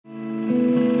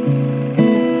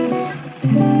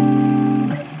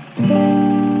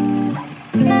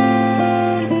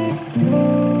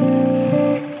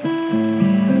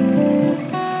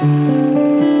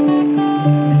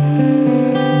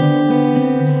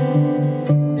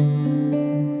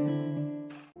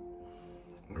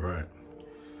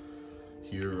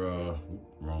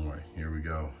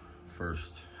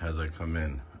as I come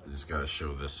in, I just got to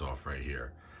show this off right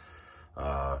here.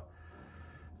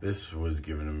 This was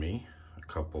given to me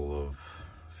a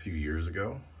few years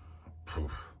ago. A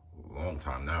long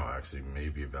time now, actually,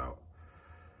 maybe about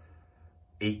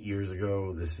 8 years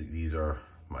ago. These are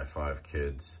my 5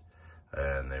 kids,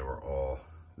 and they all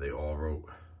wrote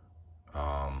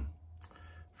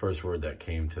first word that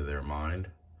came to their mind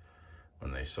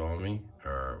when they saw me,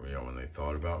 or when they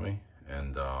thought about me.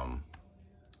 And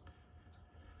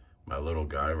my little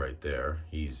guy right there,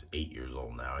 he's 8 years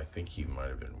old now. I think he might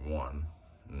have been 1,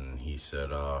 and he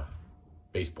said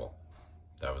baseball.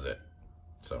 That was it.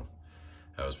 So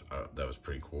that was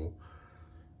pretty cool.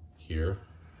 Here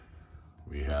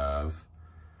we have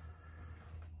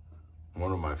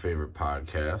one of my favorite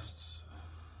podcasts,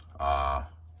 I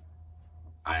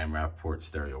Am Rappaport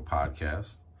Stereo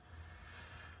Podcast.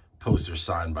 Poster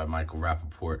signed by Michael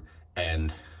Rappaport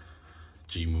and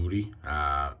G Moody.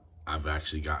 I've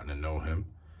actually gotten to know him,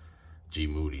 G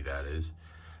Moody, that is.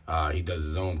 He does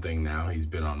his own thing now. He's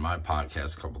been on my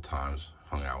podcast a couple times,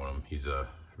 hung out with him. He's a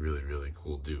really, really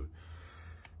cool dude.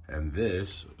 And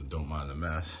this, don't mind the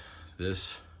mess,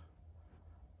 this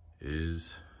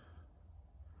is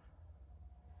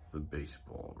the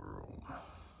baseball room.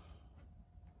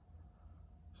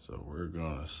 So we're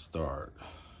gonna start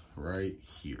right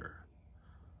here.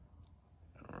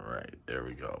 All right, there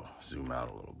we go. Zoom out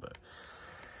a little bit.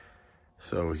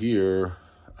 So here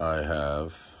I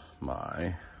have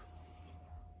my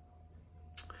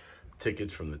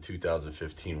tickets from the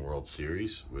 2015 World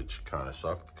Series, which kind of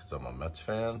sucked because I'm a Mets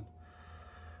fan.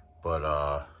 But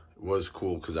it was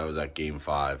cool because I was at Game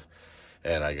 5,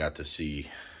 and I got to see,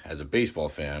 as a baseball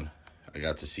fan, I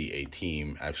got to see a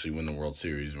team actually win the World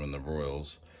Series when the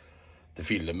Royals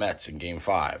defeated the Mets in Game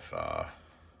 5.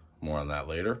 More on that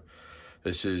later.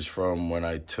 This is from when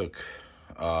I took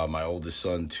my oldest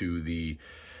son to the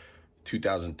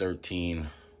 2013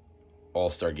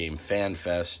 All-Star Game Fan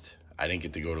Fest. I didn't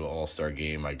get to go to the All-Star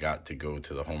Game. I got to go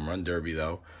to the Home Run Derby,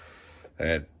 though.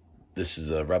 And this is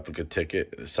a replica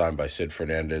ticket signed by Sid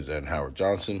Fernandez and Howard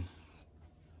Johnson.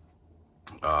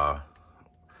 One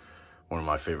of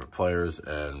my favorite players,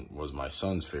 and was my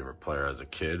son's favorite player as a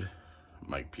kid,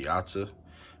 Mike Piazza.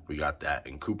 We got that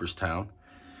in Cooperstown.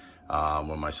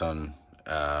 When my son,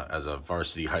 as a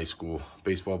varsity high school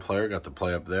baseball player, got to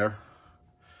play up there.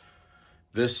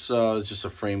 This is just a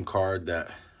frame card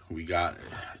that we got.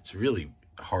 It's really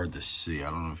hard to see. I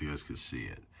don't know if you guys can see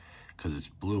it because it's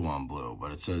blue on blue,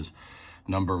 but it says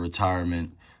number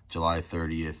retirement, July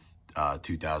 30th,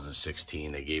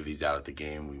 2016. They gave these out at the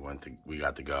game. We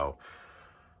got to go.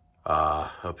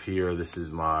 Up here, this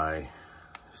is my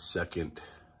second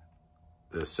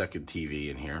TV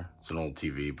in here. It's an old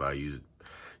TV, but I use it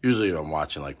usually if I'm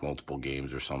watching like multiple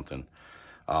games or something.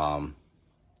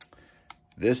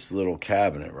 This little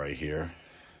cabinet right here,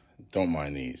 don't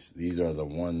mind these. These are the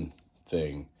one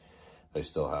thing I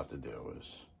still have to do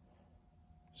is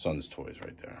son's toys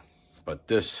right there. But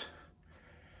this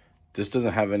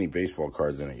doesn't have any baseball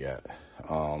cards in it yet.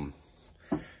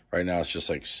 Right now it's just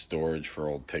like storage for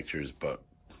old pictures, but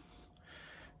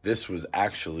this was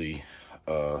actually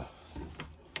a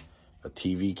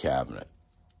TV cabinet.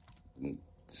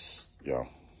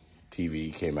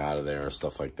 TV came out of there,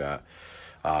 stuff like that.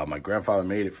 My grandfather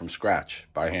made it from scratch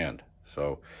by hand.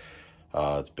 So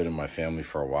it's been in my family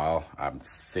for a while. I'm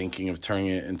thinking of turning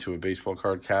it into a baseball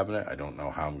card cabinet. I don't know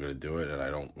how I'm going to do it, and I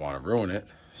don't want to ruin it.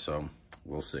 So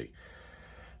we'll see.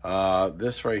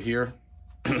 This right here,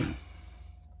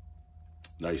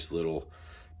 nice little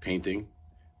painting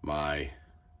my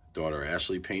daughter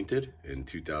Ashley painted in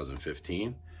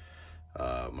 2015.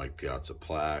 Mike Piazza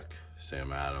plaque,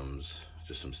 Sam Adams,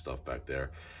 just some stuff back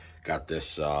there. Got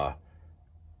this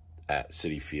at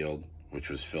Citi Field, which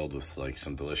was filled with like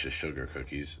some delicious sugar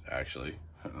cookies, actually.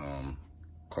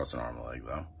 Cost an arm and a leg,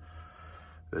 though.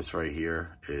 This right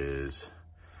here is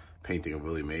painting of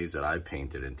Willie Mays that I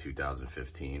painted in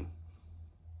 2015.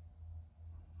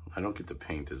 I don't get to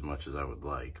paint as much as I would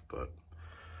like, but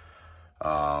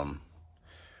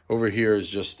over here is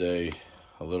just a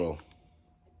little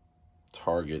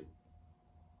Target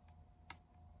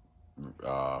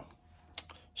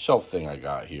shelf thing I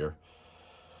got here,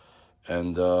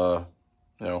 and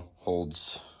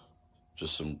holds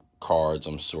just some cards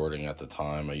I'm sorting at the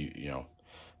time. I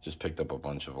just picked up a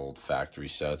bunch of old factory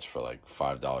sets for like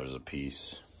 $5 a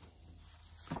piece.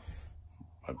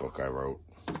 My book I wrote.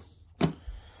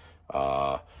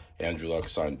 Andrew Luck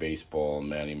signed baseball,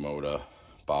 Manny Mota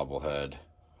bobblehead.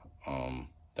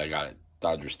 That got at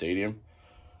Dodger Stadium.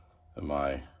 And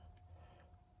my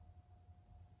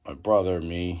brother,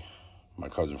 me, my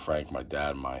cousin Frank, my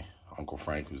dad, my Uncle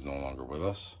Frank, who's no longer with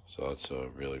us. So that's a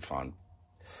really fun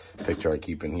picture I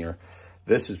keep in here.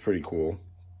 This is pretty cool.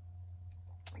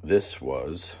 This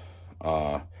was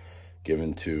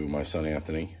given to my son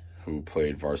Anthony, who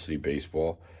played varsity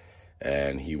baseball,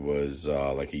 and he was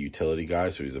like a utility guy,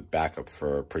 so he's a backup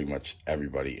for pretty much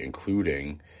everybody,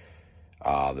 including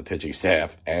the pitching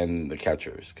staff and the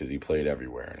catchers, because he played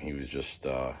everywhere, and he was just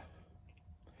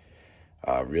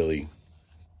really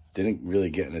didn't really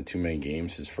get into too many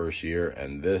games his first year.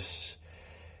 And this,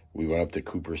 we went up to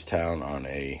Cooperstown on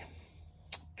a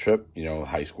trip. You know,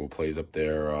 high school plays up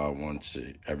there once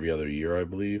every other year, I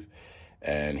believe.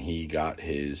 And he got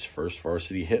his first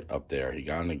varsity hit up there. He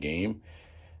got in the game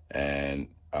and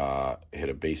hit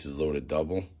a bases loaded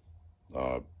double.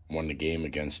 Won the game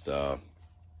against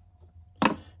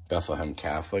Bethlehem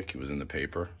Catholic. He was in the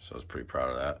paper, so I was pretty proud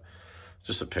of that.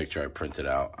 Just a picture I printed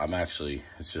out.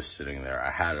 It's just sitting there.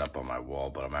 I had it up on my wall,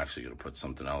 but I'm actually going to put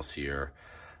something else here.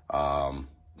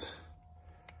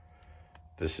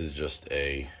 This is just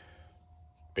a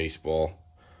baseball.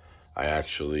 I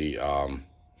actually,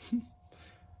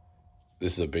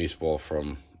 this is a baseball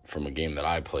from a game that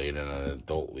I played in an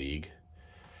adult league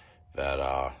that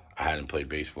I hadn't played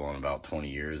baseball in about 20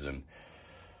 years, and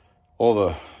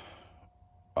all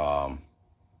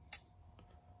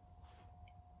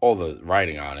the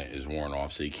writing on it is worn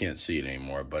off, so you can't see it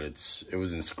anymore. But it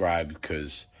was inscribed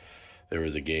because there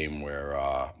was a game where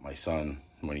my son,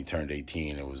 when he turned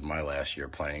 18, it was my last year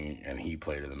playing, and he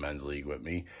played in the men's league with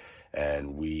me,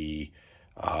 and we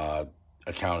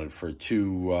accounted for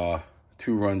two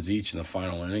runs each in the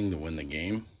final inning to win the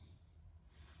game.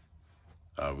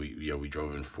 We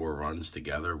drove in 4 runs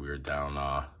together. We were down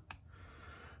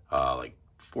like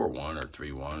 4-1 or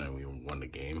 3-1, and we won the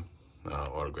game.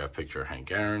 Autograph picture of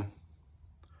Hank Aaron.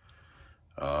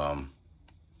 Now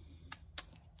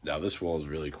this wall is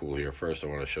really cool here. First, I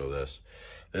want to show this.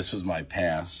 This was my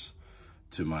pass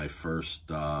to my first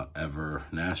ever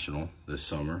national this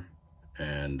summer,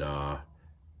 and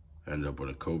ended up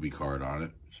with a Kobe card on it.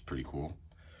 It's pretty cool.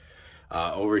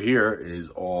 Over here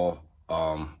is all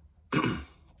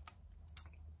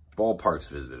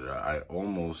ballparks visited. I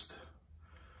almost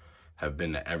have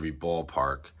been to every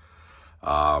ballpark.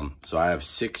 So I have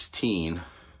 16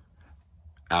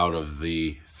 out of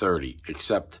the 30,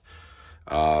 except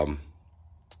I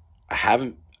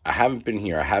haven't been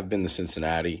here. I have been to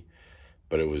Cincinnati,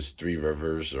 but it was Three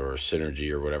Rivers or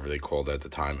Synergy or whatever they called it at the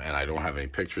time, and I don't have any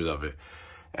pictures of it.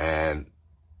 And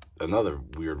another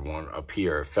weird one up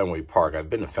here at Fenway Park. I've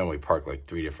been to Fenway Park like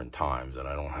 3 different times, and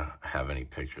I don't have any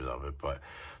pictures of it, but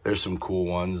there's some cool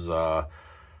ones.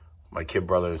 My kid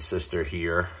brother and sister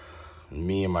here.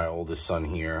 Me and my oldest son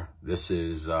here. This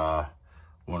is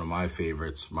one of my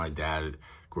favorites. My dad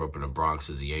grew up in the Bronx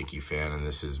as a Yankee fan, and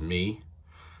this is me,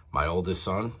 my oldest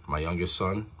son, my youngest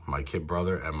son, my kid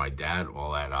brother, and my dad,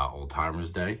 all at Old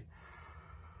Timers Day.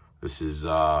 This is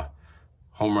Home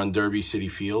Run Derby, City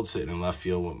Field, sitting in left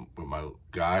field with my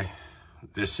guy.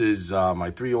 This is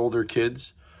my 3 older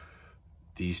kids.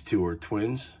 These 2 are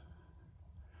twins,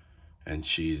 and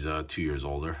she's 2 years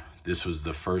older. This was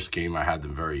the first game. I had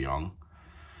them very young.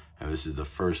 And this is the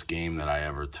first game that I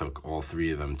ever took all 3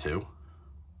 of them to.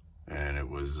 And it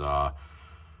was,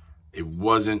 it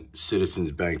wasn't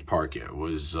Citizens Bank Park yet. It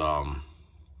was the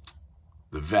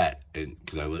Vet.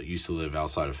 Because I used to live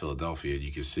outside of Philadelphia.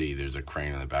 You can see there's a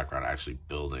crane in the background actually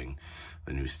building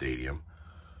the new stadium.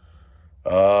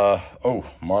 Oh,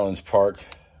 Marlins Park.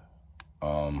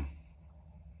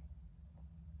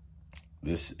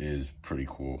 This is pretty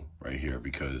cool right here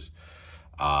because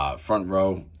front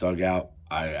row, dugout.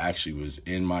 I actually was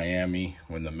in Miami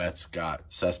when the Mets got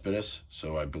Cespedes,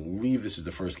 so I believe this is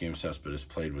the first game Cespedes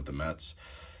played with the Mets.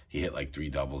 He hit like 3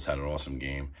 doubles, had an awesome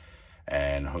game.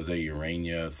 And Jose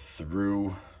Urena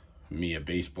threw me a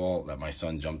baseball that my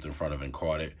son jumped in front of and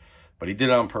caught it. But he did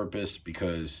it on purpose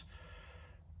because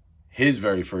his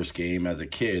very first game as a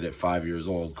kid at 5 years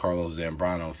old, Carlos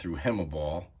Zambrano threw him a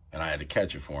ball, and I had to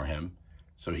catch it for him.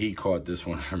 So he caught this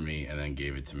one for me and then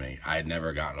gave it to me. I had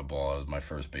never gotten a ball. It was my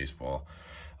first baseball.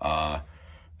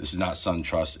 This is not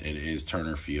SunTrust. It is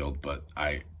Turner Field, but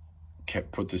I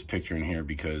put this picture in here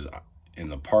because in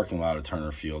the parking lot of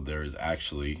Turner Field, there is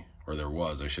actually, or there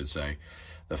was, I should say,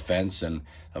 the fence and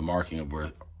the marking of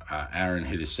where Aaron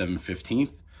hit his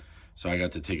 715th. So I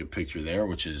got to take a picture there,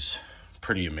 which is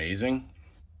pretty amazing.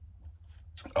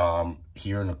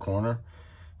 Here in the corner,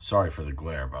 sorry for the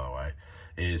glare, by the way,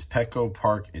 is Petco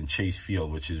Park and Chase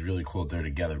Field, which is really cool. They're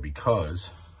together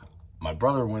because my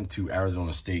brother went to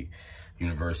Arizona State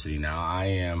University. Now, I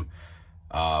am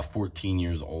 14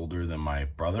 years older than my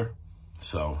brother,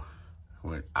 so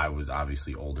when I was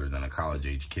obviously older than a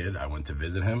college-age kid. I went to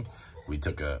visit him. We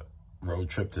took a road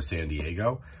trip to San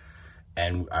Diego,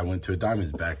 and I went to a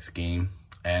Diamondbacks game.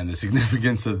 And the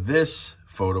significance of this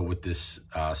photo with this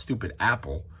stupid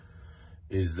apple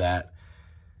is that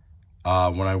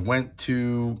when I went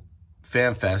to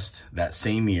FanFest that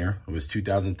same year, it was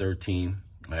 2013,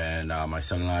 and my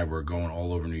son and I were going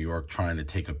all over New York trying to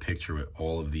take a picture with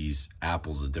all of these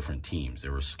apples of different teams. They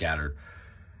were scattered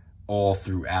all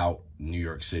throughout New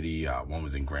York City. One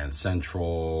was in Grand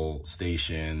Central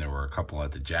Station. There were a couple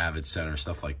at the Javits Center,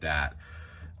 stuff like that.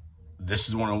 This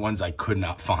is one of the ones I could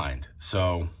not find.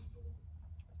 So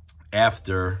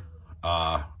after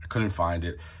I couldn't find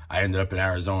it, I ended up in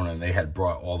Arizona, and they had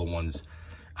brought all the ones.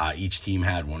 Each team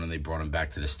had one, and they brought them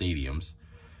back to the stadiums.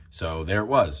 So there it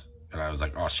was. And I was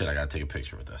like, oh, shit, I got to take a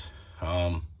picture with this.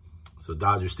 So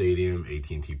Dodger Stadium,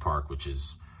 AT&T Park, which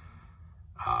is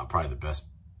probably the best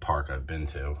park I've been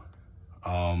to.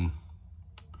 What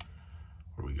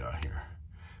do we got here?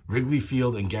 Wrigley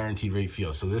Field and Guaranteed Rate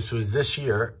Field. So this was this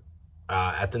year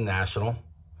at the National.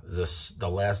 The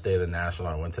last day of the National,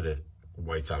 I went to the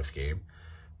White Sox game.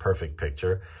 Perfect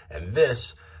picture. And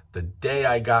this, the day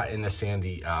I got into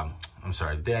the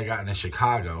day I got into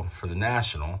Chicago for the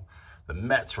National, the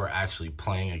Mets were actually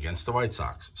playing against the White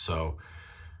Sox. So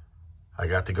I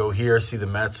got to go here, see the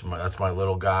Mets. That's my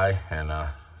little guy, and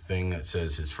a thing that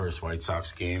says his first White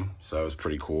Sox game. So that was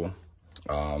pretty cool.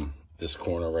 This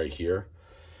corner right here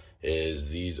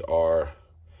is this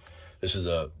is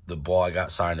the ball I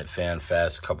got signed at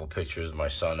FanFest. A couple pictures of my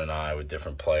son and I with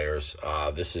different players.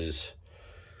 This is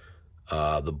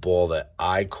the ball that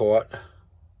I caught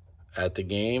at the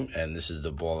game, and this is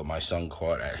the ball that my son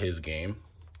caught at his game.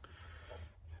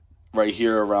 Right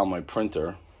here around my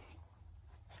printer,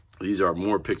 these are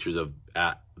more pictures of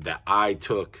that I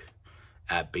took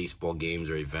at baseball games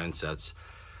or events. That's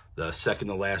the second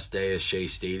to last day at Shea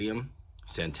Stadium.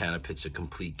 Santana pitched a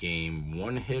complete game,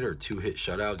 1-hit or 2-hit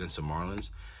shutout against the Marlins.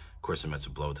 Of course, the Mets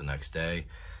would blow it the next day.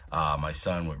 My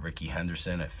son with Ricky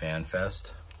Henderson at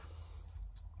FanFest.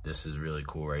 This is really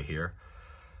cool right here.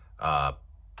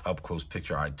 Up-close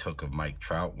picture I took of Mike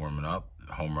Trout warming up,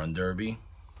 home run derby.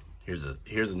 Here's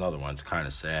another one. It's kind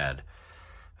of sad.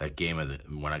 That game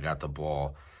when I got the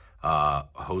ball,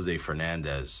 Jose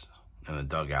Fernandez in the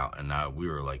dugout, and we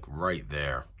were like right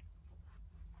there.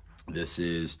 This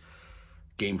is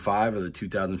Game 5 of the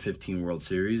 2015 World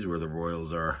Series, where the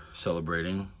Royals are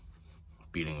celebrating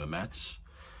beating the Mets.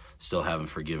 Still haven't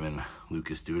forgiven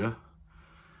Lucas Duda.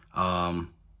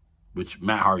 Which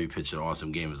Matt Harvey pitched an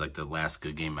awesome game. It was like the last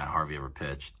good game Matt Harvey ever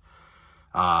pitched.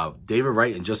 David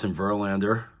Wright and Justin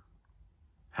Verlander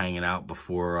hanging out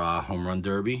before home run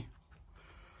derby.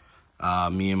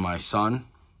 Me and my son.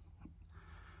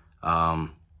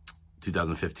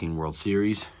 2015 World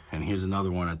Series. And here's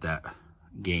another one at that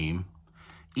game.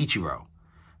 Ichiro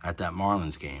at that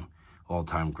Marlins game.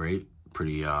 All-time great.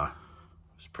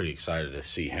 Was pretty excited to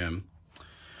see him.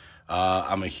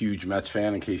 I'm a huge Mets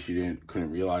fan, in case you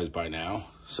couldn't realize by now.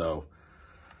 So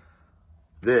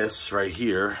this right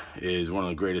here is one of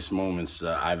the greatest moments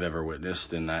that I've ever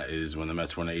witnessed, and that is when the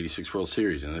Mets won the '86 World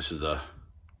Series. And this is a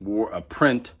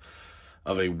print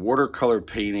of a watercolor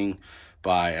painting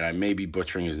by, and I may be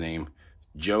butchering his name,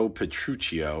 Joe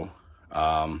Petruccio.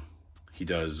 He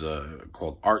does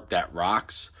called Art That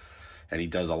Rocks, and he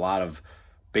does a lot of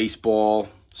baseball,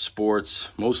 sports,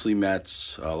 mostly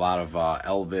Mets, a lot of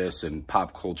Elvis and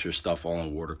pop culture stuff all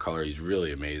in watercolor. He's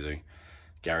really amazing.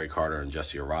 Gary Carter and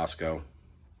Jesse Orosco.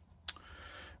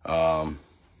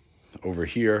 Over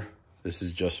here, this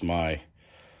is just my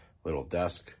little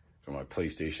desk. Got my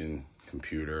PlayStation,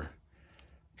 computer,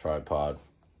 tripod.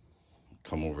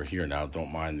 Come over here now.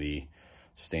 Don't mind the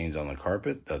stains on the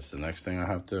carpet. That's the next thing I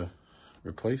have to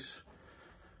replace.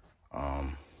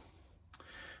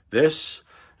 This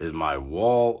is my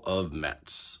wall of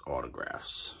Mets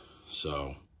autographs.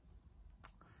 So,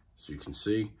 as you can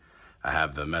see, I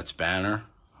have the Mets banner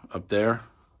up there.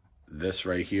 This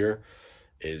right here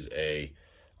is a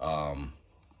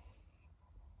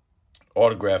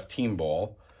autographed team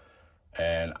ball,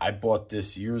 and I bought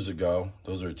this years ago.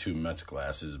 Those are two Mets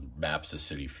glasses, maps of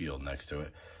Citi Field next to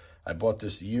it. I bought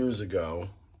this years ago,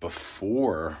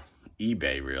 before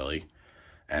eBay really,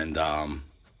 and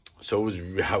so it was,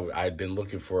 I'd been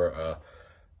looking for a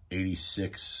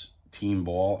 86 team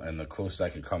ball, and the closest I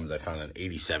could come is I found an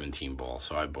 87 team ball,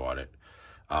 so I bought it.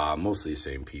 Mostly the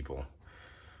same people.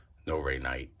 No Ray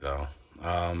Knight, though.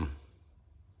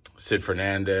 Sid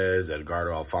Fernandez,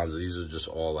 Edgardo Alfonso, these are just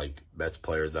all, like, Mets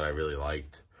players that I really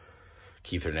liked.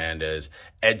 Keith Hernandez.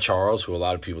 Ed Charles, who a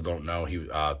lot of people don't know, he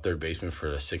third baseman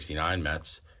for the '69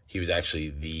 Mets. he was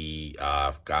actually the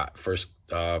first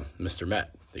Mr.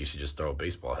 Met. They used to just throw a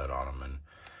baseball head on him and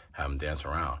have him dance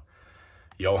around.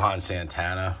 Johan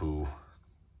Santana, who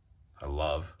I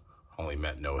love, only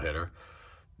Met no-hitter.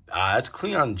 That's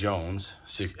Cleon Jones,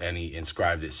 and he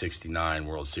inscribed at 69,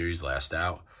 World Series last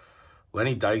out.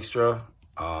 Lenny Dykstra,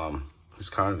 who's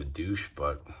kind of a douche,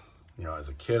 but, you know, as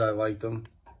a kid I liked him.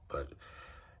 But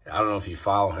I don't know if you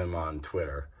follow him on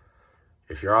Twitter.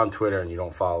 If you're on Twitter and you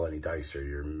don't follow Lenny Dykstra,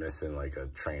 you're missing like a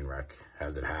train wreck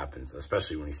as it happens,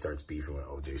 especially when he starts beefing with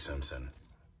O.J. Simpson.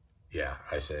 Yeah,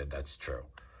 I said that's true.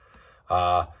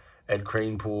 Ed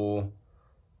Kranepool,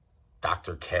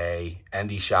 Dr. K,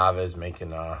 Andy Chavez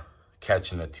making a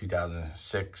catch in the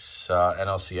 2006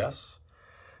 NLCS.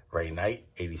 Ray Knight,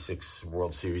 86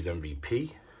 World Series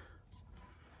MVP.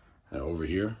 And over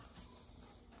here,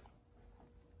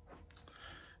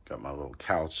 got my little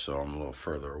couch, so I'm a little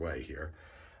further away here.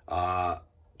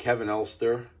 Kevin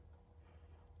Elster,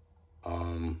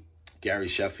 Gary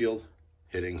Sheffield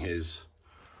hitting his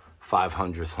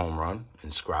 500th home run,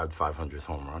 inscribed 500th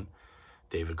home run.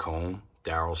 David Cone,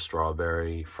 Darryl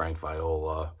Strawberry, Frank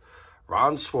Viola,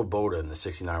 Ron Swoboda in the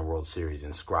 69 World Series,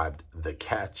 inscribed The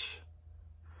Catch.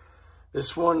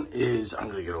 This one is, I'm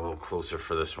going to get a little closer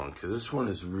for this one because this one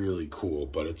is really cool,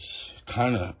 but it's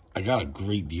kind of, I got a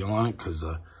great deal on it because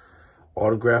the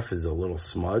autograph is a little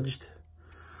smudged,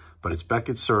 but it's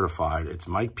Beckett certified. It's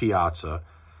Mike Piazza,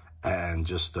 and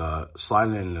just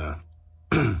sliding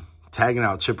in, tagging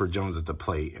out Chipper Jones at the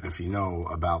plate. And if you know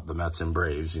about the Mets and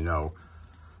Braves, you know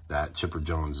that Chipper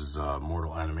Jones is a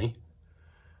mortal enemy.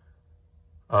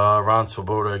 Ron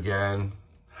Swoboda again,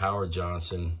 Howard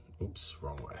Johnson, oops,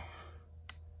 wrong way.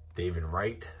 David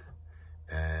Wright,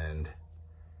 and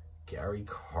Gary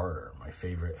Carter, my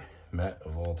favorite Met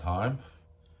of all time.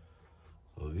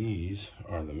 So these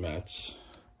are the Mets.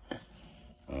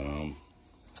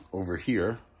 Over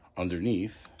here,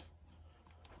 underneath,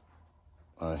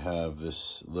 I have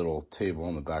this little table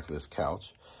on the back of this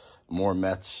couch. More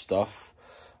Mets stuff.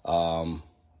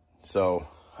 So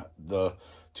the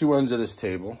two ends of this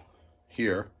table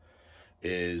here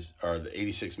are the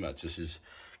 86 Mets. This is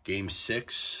Game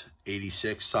 6,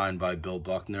 86, signed by Bill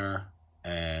Buckner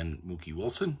and Mookie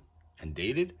Wilson, and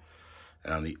dated.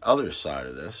 And on the other side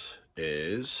of this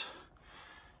is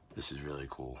really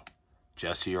cool.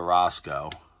 Jesse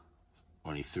Orosco,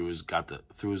 when he threw his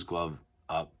glove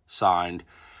up, signed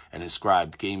and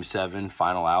inscribed Game 7,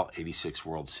 final out, 86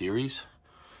 World Series.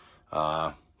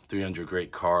 300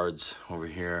 great cards over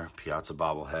here, Piazza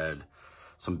bobblehead,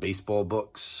 some baseball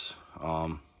books.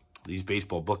 These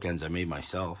baseball bookends I made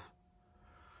myself.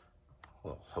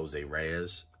 Well, Jose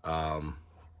Reyes.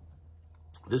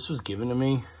 This was given to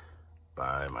me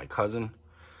by my cousin,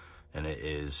 and it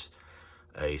is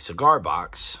a cigar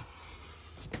box.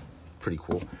 Pretty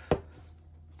cool.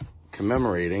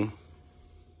 Commemorating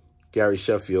Gary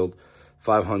Sheffield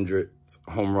 500th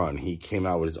home run. He came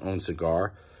out with his own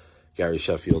cigar, Gary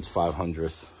Sheffield's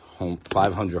 500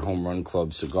 home run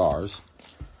club cigars.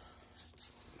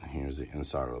 Here's the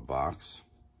inside of the box.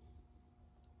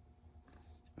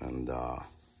 And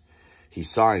he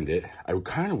signed it. I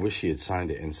kind of wish he had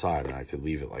signed it inside and I could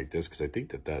leave it like this, because I think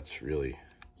that that's really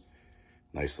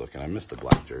nice looking. I miss the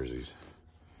black jerseys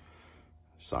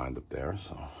signed up there.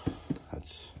 So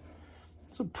it's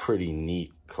a pretty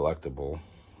neat collectible,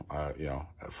 you know,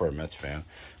 for a Mets fan.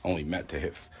 Only Met to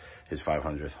hit his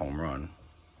 500th home run.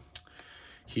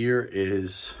 Here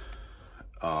is,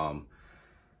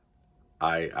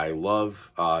 I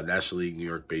love National League New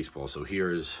York Baseball. So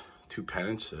here is two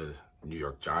pennants, New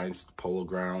York Giants, the Polo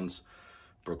Grounds,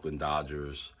 Brooklyn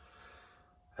Dodgers.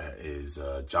 That is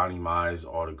Johnny Mize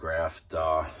autographed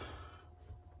Hall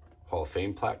of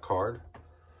Fame plaque card.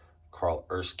 Carl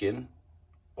Erskine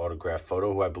autographed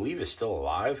photo, who I believe is still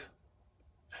alive.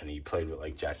 And he played with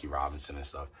like Jackie Robinson and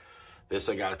stuff. This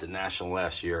I got at the National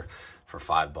last year for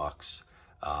 $5.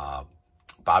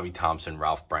 Bobby Thompson,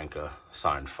 Ralph Branca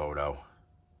signed photo.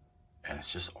 And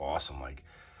it's just awesome. Like,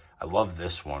 I love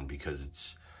this one because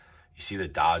it's, you see the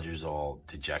Dodgers all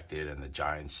dejected and the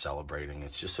Giants celebrating.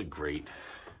 It's just a great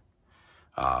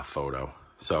photo.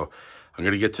 So I'm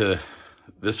going to get to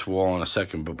this wall in a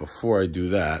second. But before I do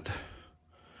that,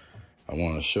 I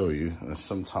want to show you that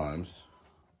sometimes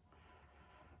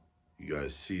you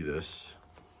guys see this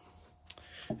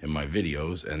in my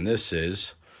videos. And this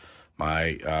is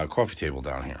my coffee table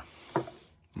down here.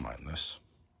 Mind this.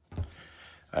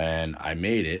 And I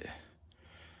made it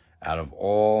out of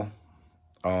all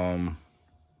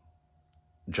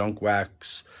junk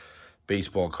wax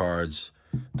baseball cards.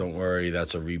 Don't worry,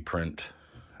 that's a reprint.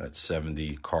 That's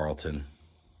 70 Carlton.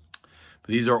 But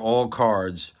these are all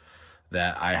cards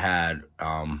that I had,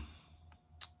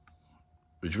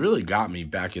 which really got me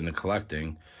back into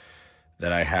collecting,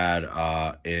 that I had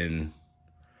in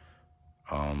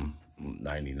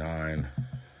 99,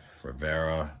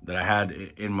 Rivera, that I had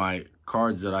in my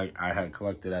cards that I had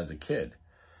collected as a kid.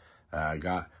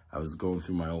 I was going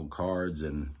through my old cards,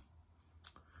 and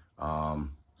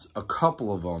a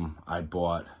couple of them I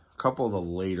bought, a couple of the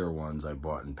later ones I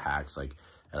bought in packs, like,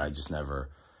 and I just never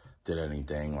did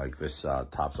anything, like this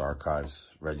Topps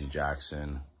Archives, Reggie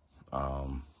Jackson.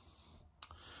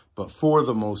 But for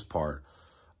the most part,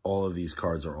 all of these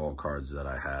cards are all cards that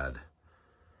I had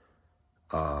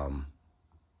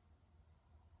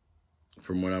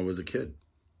from when I was a kid.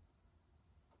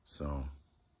 So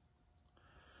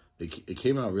it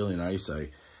came out really nice.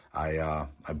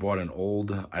 I bought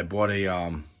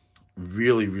a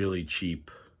really, really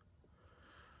cheap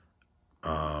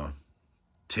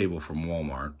table from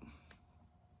Walmart.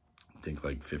 I think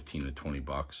like 15 to 20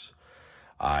 bucks.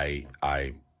 I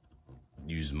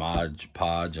used Mod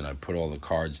Podge, and I put all the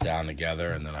cards down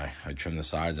together, and then I trim the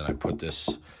sides, and I put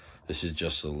this is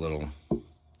just a little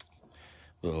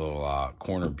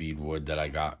corner beadwood that I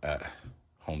got at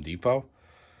Home Depot.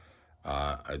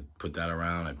 I put that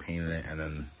around, I painted it, and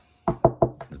then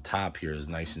the top here is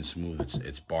nice and smooth.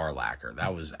 It's bar lacquer.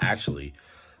 That was actually,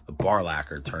 the bar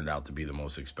lacquer turned out to be the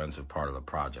most expensive part of the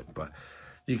project, but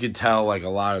you could tell, like, a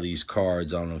lot of these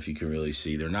cards, I don't know if you can really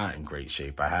see, they're not in great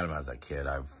shape. I had them as a kid.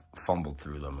 I've fumbled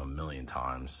through them a million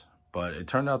times, but it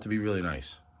turned out to be really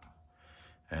nice,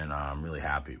 and I'm really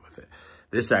happy with it.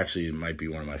 This actually might be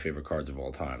one of my favorite cards of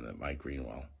all time, that Mike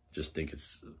Greenwell. Just think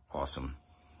it's awesome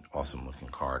looking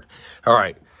card. All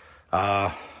right,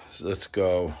 so let's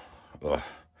go. Ugh,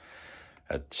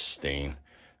 that stain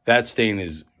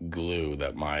is glue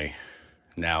that my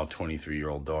now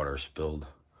 23-year-old daughter spilled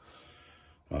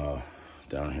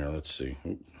down here. Let's see.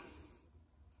 Oop.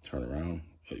 Turn around.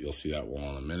 You'll see that wall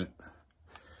in a minute.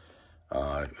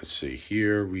 Let's see.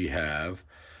 Here we have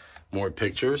more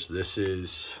pictures. This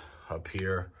is up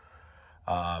here.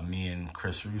 Me and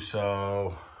Chris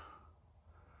Russo.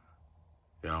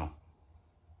 You know,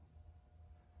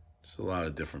 just a lot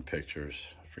of different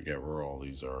pictures. I forget where all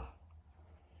these are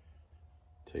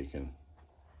taken.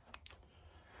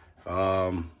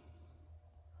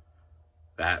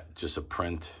 That just a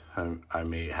print I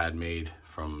had made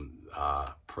from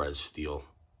Perez Steel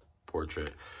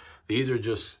portrait. These are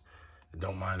just,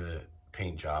 don't mind the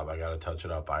paint job. I gotta touch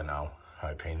it up. I know.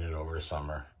 I painted it over the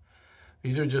summer.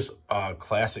 These are just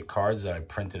classic cards that I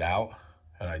printed out,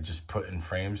 and I just put in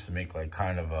frames to make like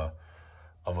kind of a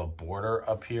border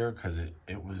up here, because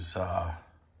it was I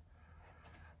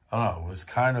don't know, it was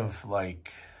kind of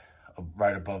like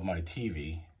right above my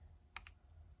TV.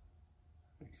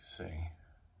 You can see.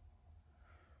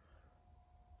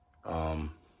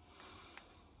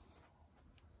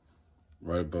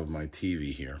 Right above my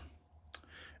TV here.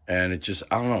 And it just,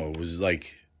 I don't know, it was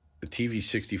like, the TV's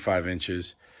 65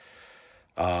 inches.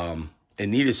 It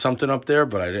needed something up there,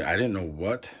 but I didn't know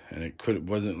what, and it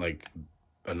wasn't like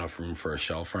enough room for a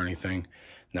shelf or anything.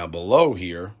 Now below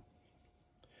here,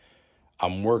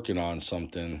 I'm working on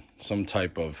something, some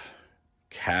type of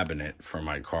cabinet for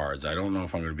my cards. I don't know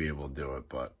if I'm going to be able to do it,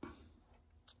 but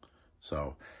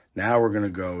so now we're going to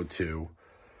go to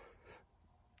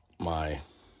my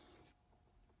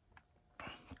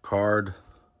card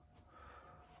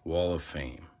wall of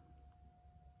fame.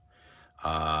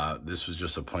 This was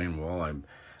just a plain wall.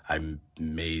 I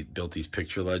built these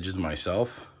picture ledges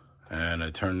myself, and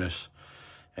I turned this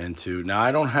into, now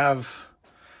I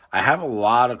have a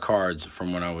lot of cards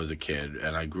from when I was a kid,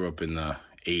 and I grew up in the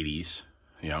 80s,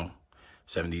 you know,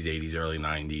 70s, 80s, early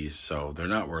 90s, so they're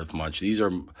not worth much. These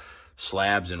are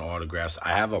slabs and autographs.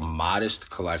 I have a modest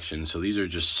collection, so these are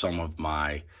just some of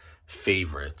my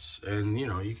favorites, and you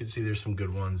know, you can see there's some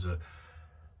good ones,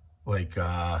 like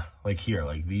here,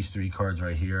 like these three cards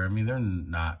right here. I mean, they're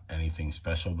not anything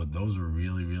special, but those were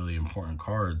really, really important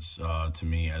cards to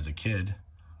me as a kid.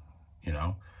 You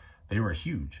know, they were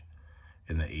huge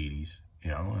in the 80s, you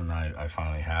know, and I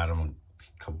finally had them.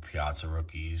 A couple Piazza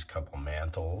rookies, couple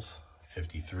Mantles,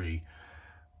 53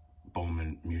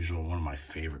 Bowman Musial, one of my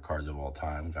favorite cards of all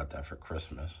time. Got that for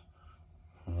Christmas.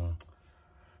 You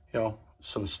know,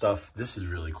 some stuff. This is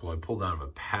really cool. I pulled out of a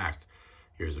pack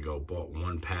years ago, bought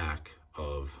one pack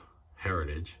of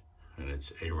Heritage, and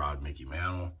it's A-Rod, Mickey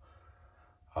Mantle.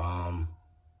 You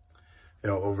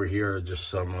know, over here are just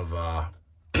some of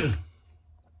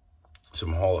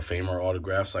some Hall of Famer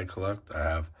autographs I collect. I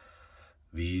have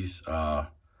these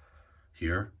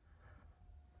here.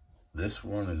 This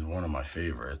one is one of my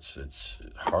favorites. It's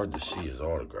hard to see his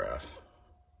autograph,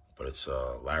 but it's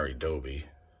Larry Doby.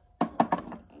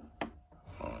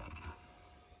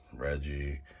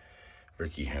 Reggie,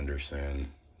 Ricky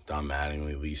Henderson, Don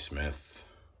Mattingly, Lee Smith,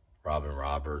 Robin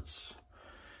Roberts.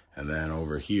 And then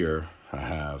over here, I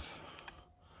have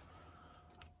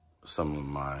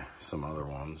some other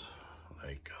ones,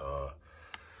 like,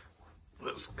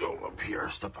 let's go up here,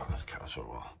 step on this couch for a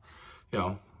while. You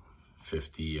know,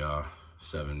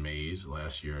 57 Mays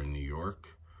last year in New York.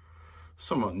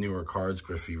 Somewhat newer cards,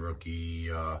 Griffey rookie,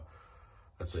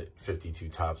 that's it, 52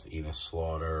 Topps, Enos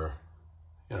Slaughter.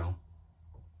 You know,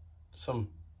 some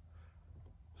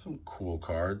cool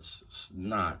cards. It's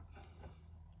not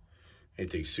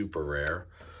anything super rare.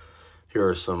 Here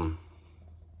are some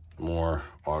more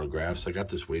autographs. I got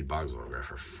this Wade Boggs autograph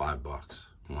for $5.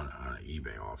 Won it on an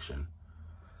eBay auction.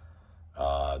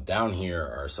 Down here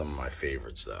are some of my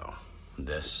favorites, though.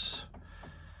 This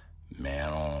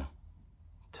Mantle,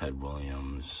 Ted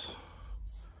Williams.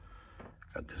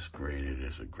 Got this graded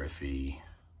as a Griffey.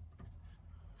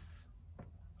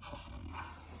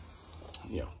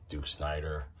 You know, Duke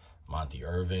Snider, Monty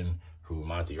Irvin, grew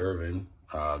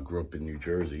up in New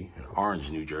Jersey, in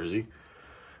Orange, New Jersey,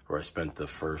 where I spent the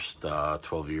first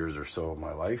 12 years or so of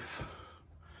my life.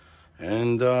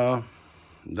 And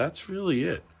that's really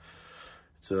it.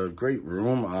 It's a great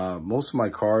room. Most of my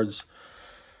cards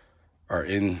are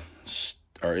in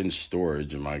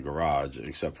storage in my garage,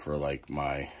 except for like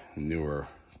my newer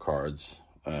cards,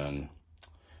 and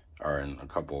are in a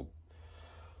couple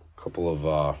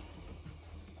of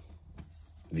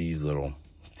these little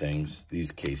things, these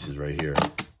cases right here.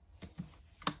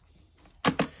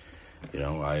 You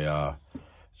know,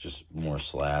 just more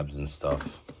slabs and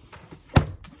stuff.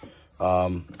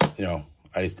 You know,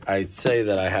 I'd say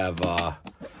that I have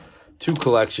two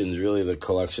collections, really the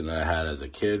collection that I had as a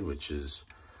kid, which is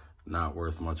not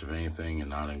worth much of anything and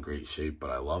not in great shape, but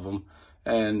I love them.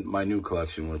 And my new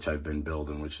collection, which I've been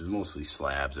building, which is mostly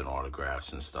slabs and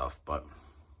autographs and stuff. But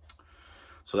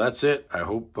so that's it. I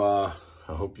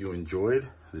hope you enjoyed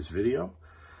this video,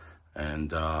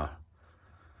 and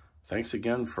thanks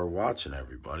again for watching,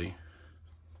 everybody.